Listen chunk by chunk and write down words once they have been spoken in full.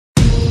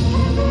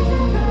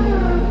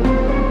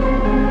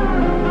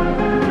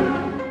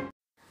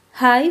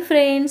Hi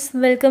friends,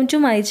 welcome to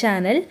my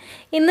channel.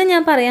 ഇന്ന്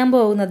ഞാൻ പറയാൻ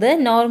പോകുന്നത്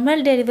നോർമൽ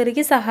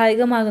ഡെലിവറിക്ക്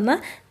സഹായകമാകുന്ന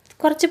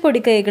കുറച്ച്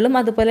പൊടിക്കൈകളും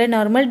അതുപോലെ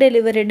നോർമൽ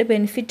ഡെലിവറിയുടെ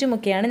ബെനിഫിറ്റും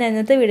ഒക്കെയാണ് ഞാൻ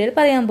ഇന്നത്തെ വീഡിയോയിൽ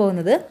പറയാൻ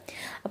പോകുന്നത്.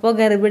 അപ്പോൾ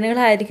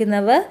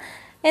ഗർഭിണികളായിരിക്കുന്നവർ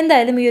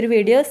എന്തായാലും ഈ ഒരു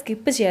വീഡിയോ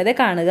സ്കിപ്പ് ചെയ്യാതെ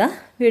കാണുക.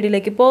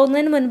 വീഡിയോയിലേക്ക്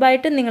പോകുന്നതിന്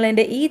മുൻപായിട്ട് നിങ്ങൾ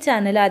എൻ്റെ ഈ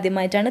ചാനൽ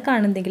ആദ്യമായിട്ടാണ്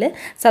കാണുന്നതെങ്കിൽ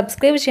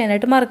സബ്സ്ക്രൈബ്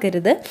ചെയ്യാനായിട്ട്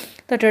മറക്കരുത്.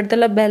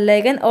 തൊട്ടടുത്തുള്ള ബെൽ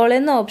ഐക്കൺ ഓൾ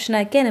എന്ന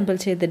ഓപ്ഷനാക്കി എനേബിൾ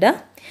ചെയ്തിടുക.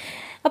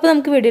 അപ്പോൾ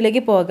നമുക്ക്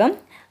വീഡിയോയിലേക്ക് പോകാം.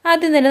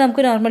 ആദ്യം തന്നെ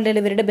നമുക്ക് നോർമൽ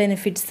ഡെലിവറിയുടെ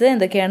ബെനിഫിറ്റ്സ്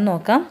എന്തൊക്കെയാണെന്ന്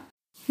നോക്കാം.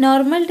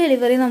 നോർമൽ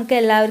ഡെലിവറി നമുക്ക്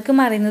എല്ലാവർക്കും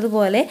അറിയുന്നത്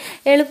പോലെ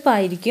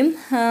എളുപ്പമായിരിക്കും.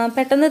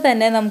 പെട്ടെന്ന്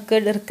തന്നെ നമുക്ക്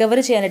റിക്കവർ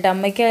ചെയ്യാനായിട്ട്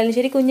അമ്മയ്ക്കായാലും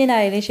ശരി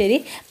കുഞ്ഞിനായാലും ശരി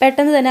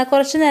പെട്ടെന്ന് തന്നെ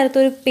കുറച്ച് നേരത്തെ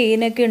ഒരു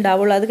പെയിനൊക്കെ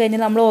ഉണ്ടാവുള്ളൂ. അത് കഴിഞ്ഞ്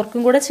നമ്മൾ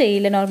ഓർക്കും കൂടെ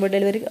ചെയ്യില്ല. നോർമൽ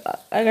ഡെലിവറി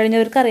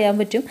കഴിഞ്ഞവർക്ക് അറിയാൻ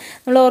പറ്റും.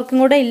 നമ്മൾ ഓർക്കും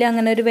കൂടെ ഇല്ല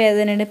അങ്ങനെ ഒരു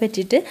വേദനയെ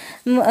പറ്റിയിട്ട്.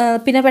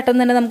 പിന്നെ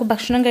പെട്ടെന്ന് തന്നെ നമുക്ക്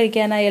ഭക്ഷണം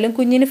കഴിക്കാനായാലും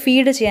കുഞ്ഞിന്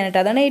ഫീഡ് ചെയ്യാനായിട്ട്,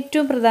 അതാണ്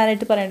ഏറ്റവും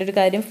പ്രധാനമായിട്ട് പറയേണ്ട ഒരു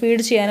കാര്യം.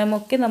 ഫീഡ് ചെയ്യാനും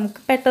ഒക്കെ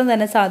നമുക്ക് പെട്ടെന്ന്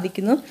തന്നെ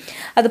സാധിക്കുന്നു.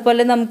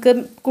 അതുപോലെ നമുക്ക്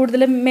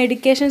കൂടുതൽ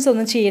മെഡിക്കേഷൻസ്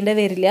ഒന്നും ചെയ്യേണ്ടി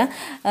വരില്ല.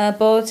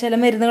 അപ്പോൾ ചില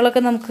മരുന്നുകളൊക്കെ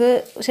നമുക്ക്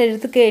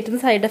ശരീരത്തിൽ കയറ്റുന്ന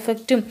സൈഡ്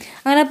എഫക്റ്റും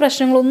അങ്ങനെ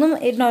പ്രശ്നങ്ങളൊന്നും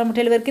നോർമൽ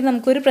ഡെലിവറിക്ക്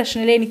നമുക്കൊരു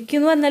പ്രശ്നമില്ല.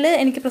 എനിക്കെന്ന് പറഞ്ഞാൽ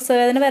എനിക്ക്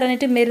പ്രസവവേദന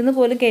വരാനായിട്ട് മരുന്ന്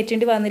പോലും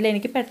കയറ്റേണ്ടി വന്നില്ല.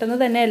 എനിക്ക് പെട്ടെന്ന്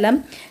തന്നെ എല്ലാം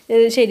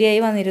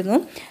ശരിയായി വന്നിരുന്നു.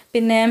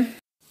 പിന്നെ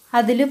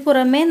അതിൽ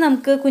പുറമേ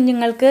നമുക്ക്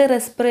കുഞ്ഞുങ്ങൾക്ക്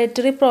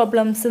റെസ്പിറേറ്ററി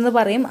പ്രോബ്ലംസ് എന്ന്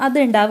പറയും, അത്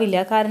ഉണ്ടാവില്ല.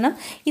 കാരണം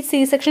ഈ സി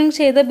സെക്ഷൻ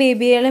ചെയ്ത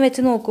ബേബികളെ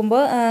വെച്ച്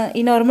നോക്കുമ്പോൾ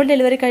ഈ നോർമൽ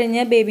ഡെലിവറി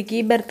കഴിഞ്ഞ ബേബിക്ക്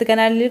ഈ ബർത്ത്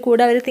കനാലിൽ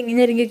കൂടെ അവർ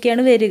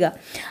തിങ്ങിഞ്ഞെരുങ്ങിയൊക്കെയാണ് വരിക.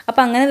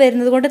 അപ്പോൾ അങ്ങനെ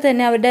വരുന്നത് കൊണ്ട്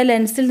തന്നെ അവരുടെ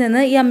ലെൻസിൽ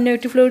നിന്ന് ഈ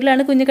അമ്നിയോട്ടിക്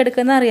ഫ്ലൂയിഡിലാണ് കുഞ്ഞ്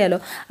കിടക്കുന്നത് അറിയാലോ.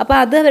 അപ്പോൾ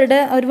അത് അവരുടെ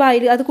ഒരു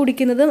വായിൽ അത്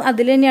കുടിക്കുന്നതും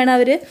അതിൽ തന്നെയാണ്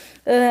അവർ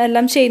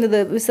എല്ലാം ചെയ്യുന്നത്,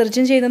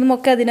 വിസർജനം ചെയ്യുന്നതും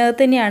ഒക്കെ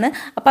അതിനകത്ത് തന്നെയാണ്.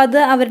 അപ്പോൾ അത്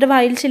അവരുടെ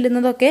വായിൽ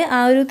ചെല്ലുന്നതൊക്കെ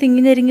ആ ഒരു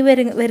തിങ്ങിഞ്ഞെരുങ്ങി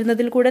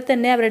വരുന്നതിൽ കൂടെ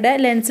തന്നെ അവരുടെ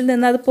ലെൻസിൽ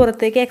നിന്ന് അത്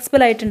പുറത്തേക്ക്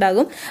എക്സ്പെൽ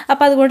ആയിട്ടുണ്ടാകും.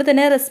 അപ്പോൾ അതുകൊണ്ട്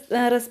തന്നെ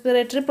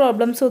റെസ്പിറേറ്ററി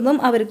പ്രോബ്ലംസ് ഒന്നും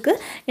അവർക്ക്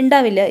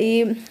ഉണ്ടാവില്ല ഈ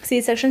സി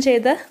സെക്ഷൻ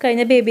ചെയ്ത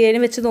കഴിഞ്ഞ ബേബിയെ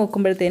വെച്ച്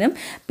നോക്കുമ്പോഴത്തേനും.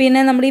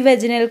 പിന്നെ നമ്മൾ ഈ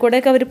വെജിനൽ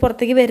കൂടെയൊക്കെ അവർ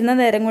പുറത്തേക്ക് വരുന്ന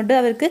നേരം കൊണ്ട്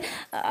അവർക്ക്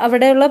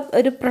അവിടെയുള്ള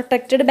ഒരു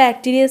പ്രൊട്ടക്റ്റഡ്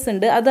ബാക്ടീരിയസ്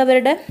ഉണ്ട്, അത്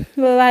അവരുടെ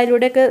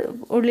വായിലൂടെയൊക്കെ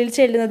ഉള്ളിൽ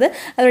ചെല്ലുന്നത്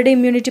അവരുടെ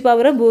ഇമ്മ്യൂണിറ്റി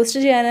പവർ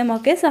ബൂസ്റ്റ് ചെയ്യാനും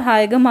ഒക്കെ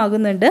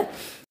സഹായകമാകുന്നുണ്ട്.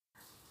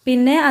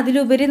 പിന്നെ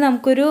അതിലുപരി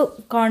നമുക്കൊരു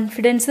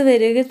കോൺഫിഡൻസ്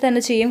വരിക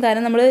തന്നെ ചെയ്യും.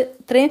 കാരണം നമ്മൾ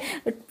ഇത്രയും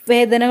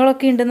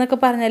വേദനകളൊക്കെ ഉണ്ടെന്നൊക്കെ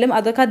പറഞ്ഞാലും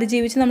അതൊക്കെ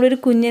അതിജീവിച്ച് നമ്മളൊരു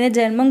കുഞ്ഞിനെ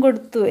ജന്മം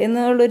കൊടുത്തു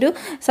എന്നുള്ളൊരു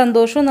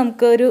സന്തോഷവും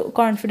നമുക്ക് ഒരു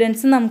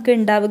കോൺഫിഡൻസും നമുക്ക്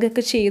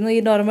ഉണ്ടാവുകയൊക്കെ ചെയ്യുന്നു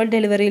ഈ നോർമൽ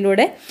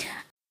ഡെലിവറിയിലൂടെ.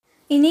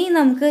 ഇനി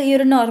നമുക്ക് ഈ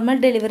ഒരു നോർമൽ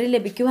ഡെലിവറി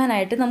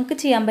ലഭിക്കുവാനായിട്ട് നമുക്ക്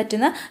ചെയ്യാൻ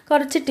പറ്റുന്ന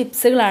കുറച്ച്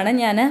ടിപ്സുകളാണ്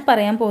ഞാൻ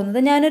പറയാൻ പോകുന്നത്.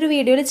 ഞാനൊരു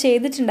വീഡിയോയിൽ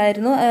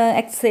ചെയ്തിട്ടുണ്ടായിരുന്നു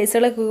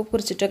എക്സസൈസുകളെ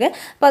കുറിച്ചിട്ടൊക്കെ.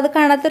 അപ്പോൾ അത്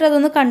കാണാത്തവർ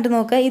അതൊന്ന് കണ്ടു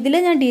നോക്കുക. ഇതിൽ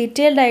ഞാൻ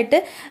ഡീറ്റെയിൽഡ് ആയിട്ട്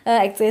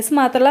എക്സസൈസ്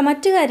മാത്രമല്ല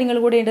മറ്റു കാര്യങ്ങൾ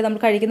കൂടെയുണ്ട്.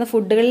 നമ്മൾ കഴിക്കുന്ന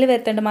ഫുഡുകളിൽ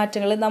വരുത്തേണ്ട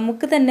മാറ്റങ്ങൾ,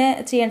 നമുക്ക് തന്നെ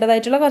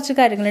ചെയ്യേണ്ടതായിട്ടുള്ള കുറച്ച്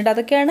കാര്യങ്ങളുണ്ട്,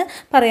 അതൊക്കെയാണ്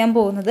പറയാൻ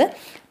പോകുന്നത്.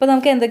 അപ്പോൾ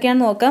നമുക്ക്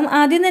എന്തൊക്കെയാണെന്ന് നോക്കാം.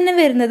 ആദ്യം തന്നെ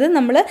വരുന്നത്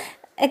നമ്മൾ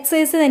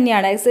എക്സസൈസ്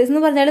തന്നെയാണ്. എക്സസൈസ്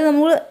എന്ന് പറഞ്ഞാൽ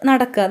നമ്മൾ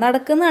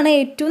നടക്കുന്നതാണ്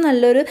ഏറ്റവും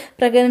നല്ലൊരു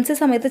പ്രഗ്നൻസി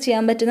സമയത്ത്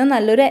ചെയ്യാൻ പറ്റുന്ന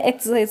നല്ലൊരു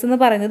എക്സസൈസ് എന്ന്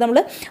പറയുന്നത്. നമ്മൾ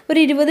ഒരു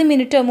 20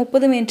 മിനിറ്റോ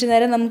 30 മിനിറ്റ്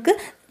നേരം നമുക്ക്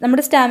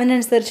നമ്മുടെ സ്റ്റാമിന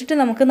അനുസരിച്ചിട്ട്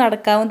നമുക്ക്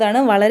നടക്കാവുന്നതാണ്.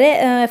 വളരെ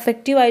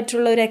എഫക്റ്റീവ്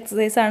ആയിട്ടുള്ള ഒരു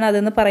എക്സസൈസാണ്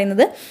അതെന്ന്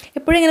പറയുന്നത്.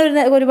 എപ്പോഴും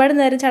ഇങ്ങനെ ഒരുപാട്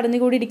നേരം ചടഞ്ഞു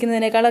കൂടി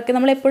ഇരിക്കുന്നതിനേക്കാളൊക്കെ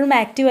നമ്മൾ എപ്പോഴും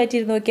ആക്റ്റീവായിട്ട്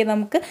ഇരുന്ന് നോക്കിയാൽ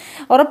നമുക്ക്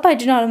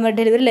ഉറപ്പായിട്ട് നോർമൽ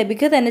ഡെലിവറി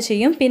ലഭിക്കുക തന്നെ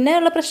ചെയ്യും. പിന്നെ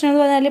ഉള്ള പ്രശ്നം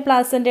എന്ന് പറഞ്ഞാൽ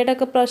പ്ലാസൻ്റയുടെ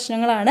ഒക്കെ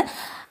പ്രശ്നങ്ങളാണ്.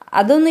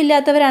 അതൊന്നും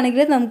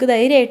ഇല്ലാത്തവരാണെങ്കിൽ നമുക്ക്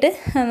ധൈര്യമായിട്ട്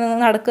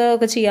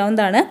നടക്കുകയൊക്കെ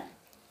ചെയ്യാവുന്നതാണ്.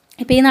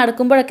 ഇപ്പോൾ ഈ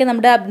നടക്കുമ്പോഴൊക്കെ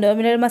നമ്മുടെ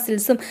അബ്ഡോമിനൽ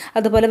മസിൽസും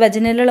അതുപോലെ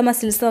വജനയിലുള്ള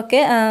മസിൽസും ഒക്കെ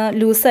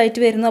ലൂസായിട്ട്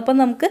വരുന്നു. അപ്പം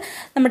നമുക്ക്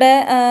നമ്മുടെ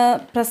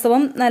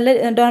പ്രസവം നല്ല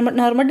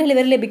നോർമൽ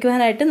ഡെലിവറി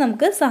ലഭിക്കുവാനായിട്ട്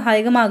നമുക്ക്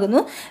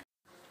സഹായകമാകുന്നു.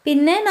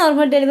 പിന്നെ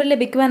നോർമൽ ഡെലിവറി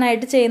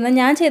ലഭിക്കുവാനായിട്ട്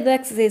ഞാൻ ചെയ്ത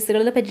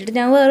എക്സസൈസുകളെ പറ്റിയിട്ട്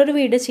ഞാൻ വേറൊരു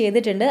വീഡിയോ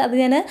ചെയ്തിട്ടുണ്ട്. അത്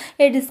ഞാൻ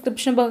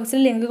ഡിസ്ക്രിപ്ഷൻ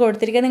ബോക്സിൽ ലിങ്ക്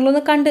കൊടുത്തിരിക്കുക,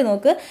 നിങ്ങളൊന്ന് കണ്ടു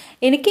നോക്ക്.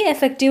 എനിക്ക്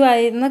എഫക്റ്റീവ്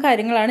ആയിരുന്ന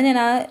കാര്യങ്ങളാണ് ഞാൻ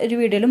ആ ഒരു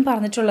വീഡിയോയിലും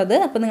പറഞ്ഞിട്ടുള്ളത്.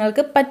 അപ്പോൾ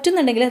നിങ്ങൾക്ക്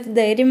പറ്റുന്നുണ്ടെങ്കിൽ അത്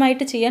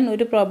ധൈര്യമായിട്ട് ചെയ്യാൻ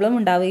ഒരു പ്രോബ്ലം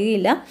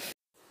ഉണ്ടാവുകയില്ല.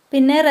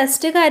 പിന്നെ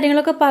റെസ്റ്റ്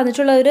കാര്യങ്ങളൊക്കെ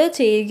പറഞ്ഞിട്ടുള്ളവർ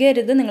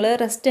ചെയ്യരുത്. നിങ്ങൾ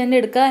റെസ്റ്റ് തന്നെ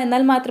എടുക്കുക.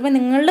 എന്നാൽ മാത്രമേ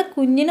നിങ്ങളുടെ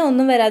കുഞ്ഞിന്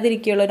ഒന്നും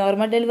വരാതിരിക്കുകയുള്ളൂ.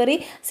 നോർമൽ ഡെലിവറി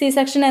സി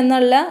സെക്ഷൻ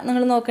എന്നല്ല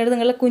നിങ്ങൾ നോക്കേണ്ടത്,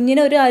 നിങ്ങളുടെ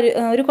കുഞ്ഞിന്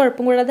ഒരു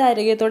കുഴപ്പം കൂടാതെ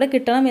ആരോഗ്യത്തോടെ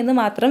കിട്ടണം എന്ന്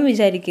മാത്രം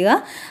വിചാരിക്കുക.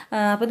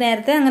 അപ്പോൾ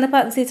നേരത്തെ അങ്ങനെ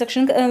സി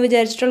സെക്ഷൻ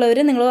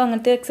വിചാരിച്ചിട്ടുള്ളവർ നിങ്ങൾ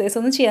അങ്ങനത്തെ എക്സസൈസ്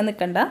ഒന്നും ചെയ്യാൻ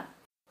നിൽക്കണ്ട.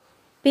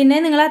 പിന്നെ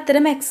നിങ്ങൾ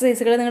അത്തരം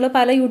എക്സസൈസുകൾ നിങ്ങൾ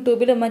പല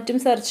യൂട്യൂബിലും മറ്റും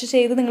സെർച്ച്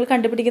ചെയ്ത് നിങ്ങൾ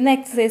കണ്ടുപിടിക്കുന്ന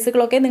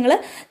എക്സസൈസുകളൊക്കെ നിങ്ങൾ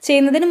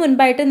ചെയ്യുന്നതിന്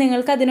മുൻപായിട്ട്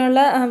നിങ്ങൾക്ക് അതിനുള്ള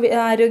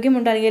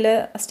ആരോഗ്യമുണ്ടോ അല്ലെങ്കിൽ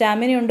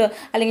സ്റ്റാമിനയുണ്ടോ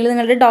അല്ലെങ്കിൽ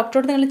നിങ്ങളുടെ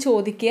ഡോക്ടറോട് നിങ്ങൾ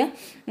ചോദിക്കുക,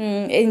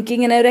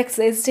 എനിക്കിങ്ങനെ ഒരു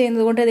എക്സസൈസ്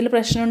ചെയ്യുന്നത് കൊണ്ട് അതിൽ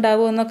പ്രശ്നം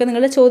ഉണ്ടാവുമോ എന്നൊക്കെ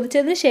നിങ്ങൾ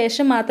ചോദിച്ചതിന്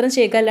ശേഷം മാത്രം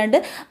ചെയ്യുക. അല്ലാണ്ട്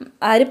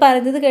ആര്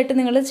പറഞ്ഞത് കേട്ട്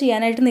നിങ്ങൾ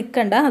ചെയ്യാനായിട്ട്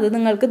നിൽക്കണ്ട, അത്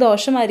നിങ്ങൾക്ക്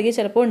ദോഷമായിരിക്കും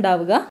ചിലപ്പോൾ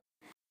ഉണ്ടാവുക.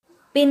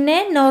 പിന്നെ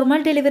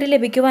നോർമൽ ഡെലിവറി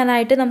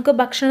ലഭിക്കുവാനായിട്ട് നമുക്ക്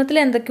ഭക്ഷണത്തിൽ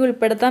എന്തൊക്കെ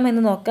ഉൾപ്പെടുത്താം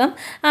എന്ന് നോക്കാം.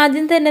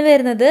 ആദ്യം തന്നെ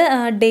വരുന്നത്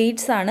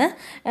ഡേറ്റ്സ് ആണ്.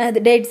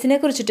 ഡേറ്റ്സിനെ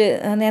കുറിച്ചിട്ട്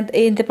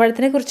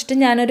ഈന്തപ്പഴത്തിനെ കുറിച്ചിട്ട്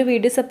ഞാനൊരു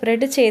വീഡിയോ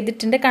സെപ്പറേറ്റ്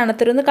ചെയ്തിട്ടുണ്ട്,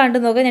 കാണാത്തവരൊന്ന് കണ്ടു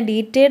നോക്കാം. ഞാൻ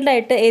ഡീറ്റെയിൽഡ്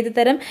ആയിട്ട് ഏത്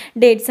തരം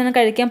ഡേറ്റ്സാണ്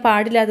കഴിക്കാൻ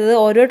പാടില്ലാത്തത്,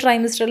 ഓരോ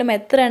ട്രൈമിസ്റ്ററിലും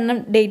എത്ര എണ്ണം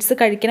ഡേറ്റ്സ്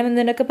കഴിക്കണം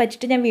എന്നതിനൊക്കെ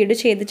പറ്റിയിട്ട് ഞാൻ വീഡിയോ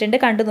ചെയ്തിട്ടുണ്ട്,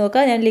 കണ്ടു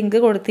നോക്കുക. ഞാൻ ലിങ്ക്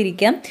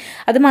കൊടുത്തിരിക്കാം,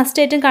 അത്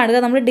മസ്റ്റായിട്ടും കാണുക.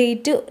 നമ്മൾ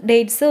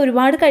ഡേറ്റ്സ്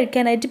ഒരുപാട്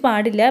കഴിക്കാനായിട്ട്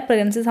പാടില്ല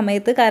പ്രഗ്നൻസി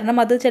സമയത്ത്.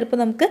 കാരണം അത്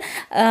ചിലപ്പോൾ നമുക്ക്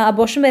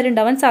അബോർഷൻ വരെ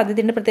ഉണ്ടാവാൻ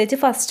സാധ്യതയുണ്ട്, പ്രത്യേകിച്ച്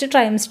ഫസ്റ്റ്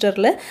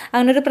ട്രൈമസ്റ്ററിൽ.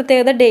 അങ്ങനെ ഒരു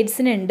പ്രത്യേകത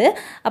ഡേറ്റ്സിനുണ്ട്.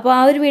 അപ്പോൾ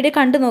ആ ഒരു വീഡിയോ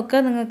കണ്ടു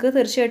നോക്കുക, നിങ്ങൾക്ക്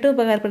തീർച്ചയായിട്ടും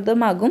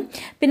ഉപകാരപ്രദമാകും.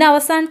 പിന്നെ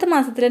അവസാനത്തെ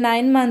മാസത്തിൽ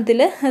 9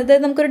 മന്തിൽ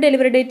അതായത് നമുക്കൊരു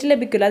ഡെലിവറി ഡേറ്റ്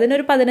ലഭിക്കില്ല,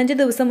 അതിനൊരു 15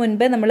 ദിവസം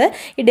മുൻപേ നമ്മൾ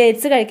ഈ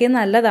ഡേറ്റ്സ് കഴിക്കുന്നത്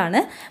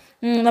നല്ലതാണ്.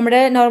 നമ്മുടെ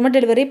നോർമൽ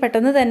ഡെലിവറി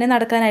പെട്ടെന്ന് തന്നെ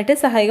നടക്കാനായിട്ട്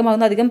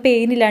സഹായകമാകുന്നു. അധികം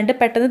പെയിൻ ഇല്ലാണ്ട്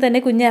പെട്ടെന്ന് തന്നെ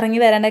കുഞ്ഞ് ഇറങ്ങി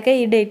വരാനൊക്കെ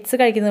ഈ ഡേറ്റ്സ്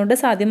കഴിക്കുന്നതുകൊണ്ട്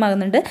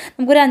സാധ്യമാകുന്നുണ്ട്.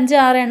 നമുക്കൊരു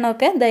 5-6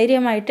 എണ്ണമൊക്കെ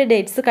ധൈര്യമായിട്ട്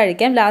ഡേറ്റ്സ്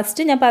കഴിക്കാം.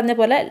 ലാസ്റ്റ് ഞാൻ പറഞ്ഞ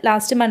പോലെ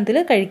ലാസ്റ്റ് മന്തിൽ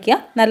കഴിക്കുക,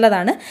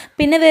 നല്ലതാണ്.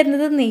 പിന്നെ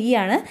വരുന്നത്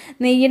നെയ്യാണ്.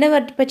 നെയ്യിനെ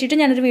പറ്റിയിട്ട്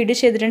ഞാനൊരു വീഡിയോ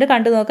ചെയ്തിട്ടുണ്ട്,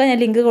 കണ്ടു നോക്കാം, ഞാൻ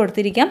ലിങ്ക്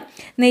കൊടുത്തിരിക്കാം.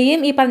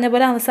 നെയ്യും ഈ പറഞ്ഞ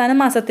പോലെ അവസാന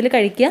മാസത്തിൽ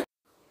കഴിക്കുക.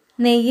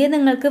 നെയ്യ്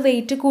നിങ്ങൾക്ക്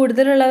വെയിറ്റ്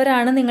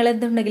കൂടുതലുള്ളവരാണ്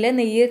നിങ്ങളെന്തുണ്ടെങ്കിൽ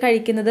നെയ്യ്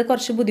കഴിക്കുന്നത്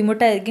കുറച്ച്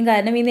ബുദ്ധിമുട്ടായിരിക്കും.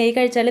 കാരണം ഈ നെയ്യ്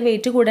കഴിച്ചാൽ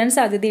വെയിറ്റ് കൂടാൻ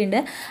സാധ്യതയുണ്ട്.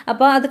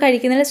 അപ്പോൾ അത്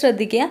കഴിക്കുന്നതിൽ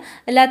ശ്രദ്ധിക്കുക.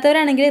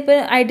 അല്ലാത്തവരാണെങ്കിൽ ഇപ്പോൾ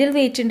ഐഡിയൽ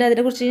വെയിറ്റ് ഉണ്ട്,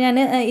 അതിനെക്കുറിച്ച് ഞാൻ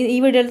ഈ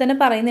വീഡിയോയിൽ തന്നെ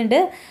പറയുന്നുണ്ട്.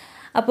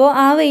 അപ്പോൾ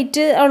ആ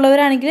വെയിറ്റ്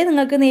ഉള്ളവരാണെങ്കിൽ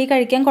നിങ്ങൾക്ക് നെയ്യ്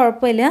കഴിക്കാൻ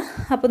കുഴപ്പമില്ല.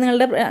 അപ്പോൾ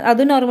നിങ്ങളുടെ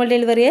അത് നോർമൽ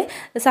ഡെലിവറിയെ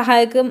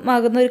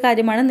സഹായകമാകുന്ന ഒരു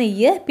കാര്യമാണ്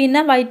നെയ്യ്.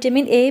 പിന്നെ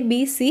vitamin A,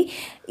 B, C,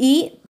 E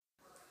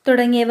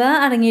തുടങ്ങിയവ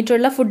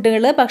അടങ്ങിയിട്ടുള്ള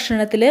ഫുഡുകൾ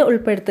ഭക്ഷണത്തിൽ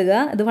ഉൾപ്പെടുത്തുക.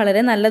 അത്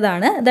വളരെ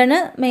നല്ലതാണ്. അതാണ്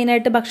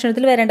മെയിനായിട്ട്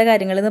ഭക്ഷണത്തിൽ വരേണ്ട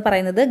കാര്യങ്ങൾ എന്ന്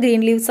പറയുന്നത്.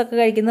 ഗ്രീൻ ലീവ്സ് ഒക്കെ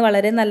കഴിക്കുന്നത്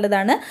വളരെ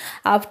നല്ലതാണ്.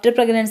 ആഫ്റ്റർ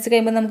പ്രഗ്നൻസി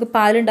കഴിയുമ്പോൾ നമുക്ക്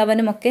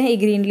പാലുണ്ടാവാനും ഒക്കെ ഈ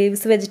ഗ്രീൻ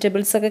ലീവ്സ്,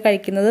 വെജിറ്റബിൾസ് ഒക്കെ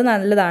കഴിക്കുന്നത്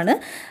നല്ലതാണ്.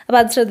 അപ്പോൾ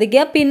അത്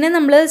ശ്രദ്ധിക്കുക. പിന്നെ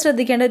നമ്മൾ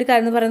ശ്രദ്ധിക്കേണ്ട ഒരു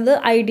കാര്യം എന്ന് പറയുന്നത്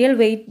ഐഡിയൽ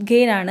വെയിറ്റ്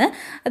ഗെയിൻ ആണ്.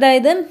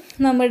 അതായത്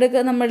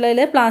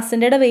നമ്മളുടെ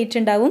പ്ലാസൻ്റയുടെ വെയിറ്റ്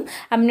ഉണ്ടാവും,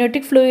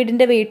 അമ്നിയോട്ടിക്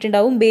ഫ്ലൂയിഡിൻ്റെ വെയിറ്റ്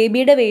ഉണ്ടാവും,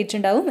 ബേബിയുടെ വെയിറ്റ്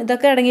ഉണ്ടാവും.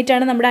 ഇതൊക്കെ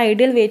അടങ്ങിയിട്ടാണ് നമ്മുടെ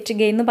ഐഡിയൽ വെയിറ്റ്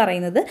ഗെയിൻ എന്ന്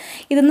പറയുന്നത്.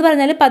 ഇതെന്ന്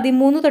പറഞ്ഞാൽ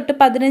 13 തൊട്ട്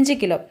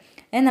 15 കിലോ.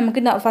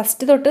 നമുക്ക്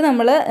ഫസ്റ്റ് തൊട്ട്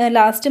നമ്മൾ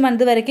ലാസ്റ്റ്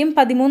മന്ത് വരയ്ക്കും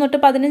 13 തൊട്ട്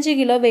 15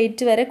 കിലോ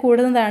വെയിറ്റ് വരെ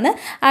കൂടുന്നതാണ്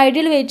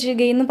ഐഡിയൽ വെയിറ്റ്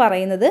ഗെയിൻ എന്ന്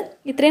പറയുന്നത്.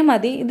 ഇത്രയും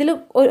മതി. ഇതിൽ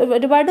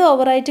ഒരുപാട്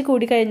ഓവറായിട്ട്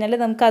കൂടിക്കഴിഞ്ഞാൽ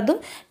നമുക്കതും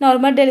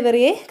നോർമൽ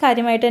ഡെലിവറിയെ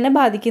കാര്യമായിട്ട് തന്നെ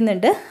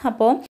ബാധിക്കുന്നുണ്ട്.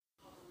 അപ്പോൾ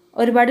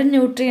ഒരുപാട്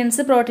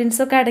ന്യൂട്രിയൻസ്,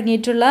 പ്രോട്ടീൻസൊക്കെ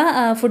അടങ്ങിയിട്ടുള്ള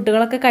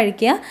ഫുഡുകളൊക്കെ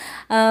കഴിക്കുക.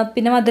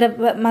 പിന്നെ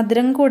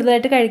മധുരം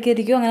കൂടുതലായിട്ട്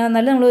കഴിക്കാതിരിക്കും. അങ്ങനെ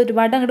വന്നാൽ നമ്മൾ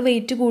ഒരുപാട് അങ്ങോട്ട്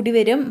വെയിറ്റ് കൂടി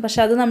വരും.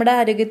 പക്ഷെ അത് നമ്മുടെ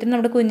ആരോഗ്യത്തിന്,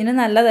 നമ്മുടെ കുഞ്ഞിന്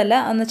നല്ലതല്ല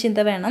എന്ന ചിന്ത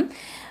വേണം.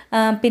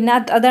 പിന്നെ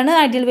അതാണ്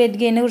ഐഡിയൽ വെയിറ്റ്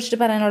ഗെയിനെ കുറിച്ചിട്ട്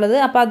പറയാനുള്ളത്.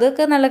 അപ്പോൾ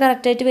അതൊക്കെ നല്ല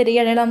കറക്റ്റായിട്ട്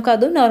വരികയാണെങ്കിൽ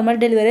നമുക്കതും നോർമൽ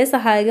ഡെലിവറിയെ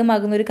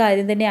സഹായകമാകുന്ന ഒരു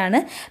കാര്യം തന്നെയാണ്.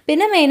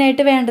 പിന്നെ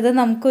മെയിനായിട്ട് വേണ്ടത്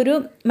നമുക്കൊരു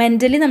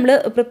മെൻ്റലി നമ്മൾ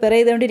പ്രിപ്പയർ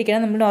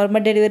ചെയ്തുകൊണ്ടിരിക്കണം. നമ്മൾ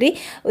നോർമൽ ഡെലിവറി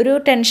ഒരു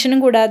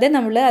ടെൻഷനും കൂടാതെ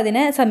നമ്മൾ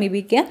അതിനെ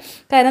സമീപിക്കുക.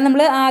 കാരണം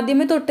നമ്മൾ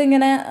ആദ്യമേ തൊട്ട്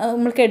ഇങ്ങനെ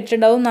നമ്മൾ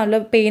കേട്ടിട്ടുണ്ടാവും നല്ല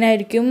പെയിൻ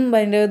ആയിരിക്കും,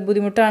 ഭയങ്കര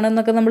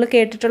ബുദ്ധിമുട്ടാണെന്നൊക്കെ നമ്മൾ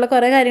കേട്ടിട്ടുള്ള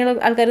കുറേ കാര്യങ്ങൾ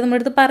ആൾക്കാർ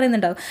നമ്മുടെ അടുത്ത്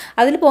പറയുന്നുണ്ടാവും.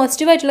 അതിൽ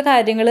പോസിറ്റീവായിട്ടുള്ള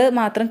കാര്യങ്ങൾ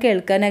മാത്രം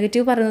കേൾക്കുക,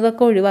 നെഗറ്റീവ്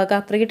പറയുന്നതൊക്കെ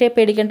ഒഴിവാക്കുക. അത്രയ്ക്ക്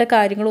പേടിക്കേണ്ട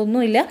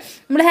കാര്യങ്ങളൊന്നുമില്ല.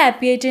 നമ്മൾ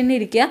ഹാപ്പി ആയിട്ട് തന്നെ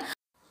ഇരിക്കുക.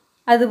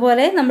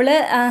 അതുപോലെ നമ്മൾ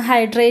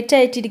ഹൈഡ്രേറ്റ്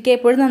ആയിട്ടിരിക്കുക,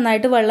 എപ്പോഴും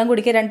നന്നായിട്ട് വെള്ളം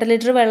കുടിക്കുക. 2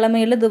 ലിറ്റർ വെള്ളം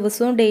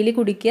ദിവസവും ഡെയിലി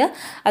കുടിക്കുക.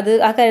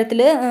 ആ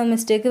കാര്യത്തിൽ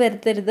മിസ്റ്റേക്ക്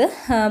വരുത്തരുത്.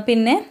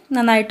 പിന്നെ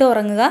നന്നായിട്ട്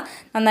ഉറങ്ങുക.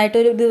 നന്നായിട്ട്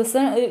ഒരു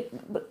ദിവസം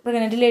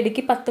പ്രഗ്നൻ്റ്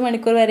ലേഡിക്ക് 10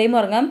 മണിക്കൂർ വരെയും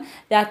ഉറങ്ങാം.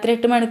 രാത്രി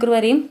 8 മണിക്കൂർ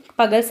വരെയും,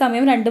 പകൽ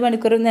സമയം 2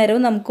 മണിക്കൂർ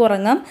നേരവും നമുക്ക്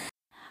ഉറങ്ങാം.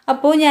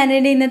 അപ്പോൾ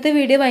ഞാനെൻ്റെ ഇന്നത്തെ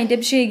വീഡിയോ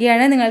വൈൻഡപ്പ്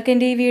ചെയ്യുകയാണ്. നിങ്ങൾക്ക്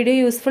എൻ്റെ ഈ വീഡിയോ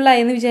യൂസ്ഫുൾ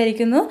ആയെന്ന്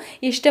വിചാരിക്കുന്നു.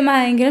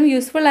 ഇഷ്ടമായെങ്കിലും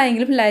യൂസ്ഫുൾ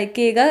ആയെങ്കിലും ലൈക്ക്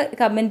ചെയ്യുക,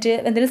 കമൻറ്റ്,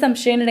 എന്തെങ്കിലും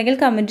സംശയം ഉണ്ടെങ്കിൽ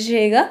കമൻറ്റ്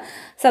ചെയ്യുക.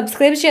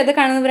 സബ്സ്ക്രൈബ് ചെയ്യാതെ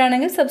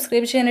കാണുന്നവരാണെങ്കിൽ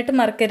സബ്സ്ക്രൈബ് ചെയ്യാനായിട്ട്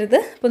മറക്കരുത്.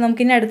 അപ്പോൾ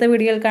നമുക്കിനി അടുത്ത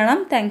വീഡിയോയിൽ കാണാം.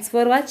 Thanks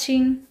for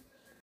watching.